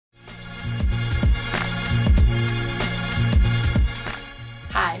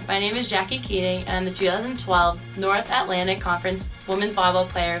name is Jackie Keating, and I'm the 2012 North Atlantic Conference Women's Volleyball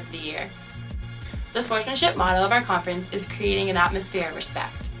Player of the Year. The sportsmanship motto of our conference is creating an atmosphere of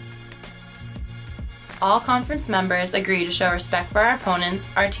respect. All conference members agree to show respect for our opponents,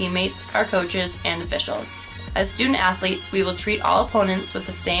 our teammates, our coaches, and officials. As student athletes, we will treat all opponents with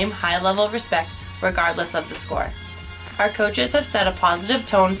the same high level of respect regardless of the score. Our coaches have set a positive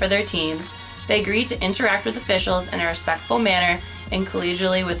tone for their teams. They agree to interact with officials in a respectful manner and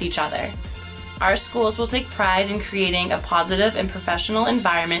collegially with each other. Our schools will take pride in creating a positive and professional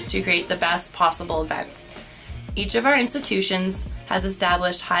environment to create the best possible events. Each of our institutions has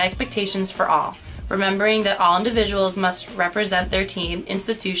established high expectations for all, remembering that all individuals must represent their team,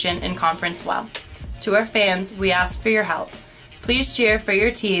 institution, and conference well. To our fans, we ask for your help. Please cheer for your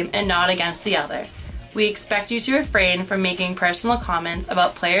team and not against the other. We expect you to refrain from making personal comments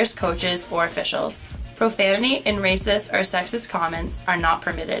about players, coaches, or officials. Profanity and racist or sexist comments are not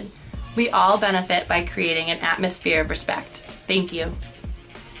permitted. We all benefit by creating an atmosphere of respect. Thank you.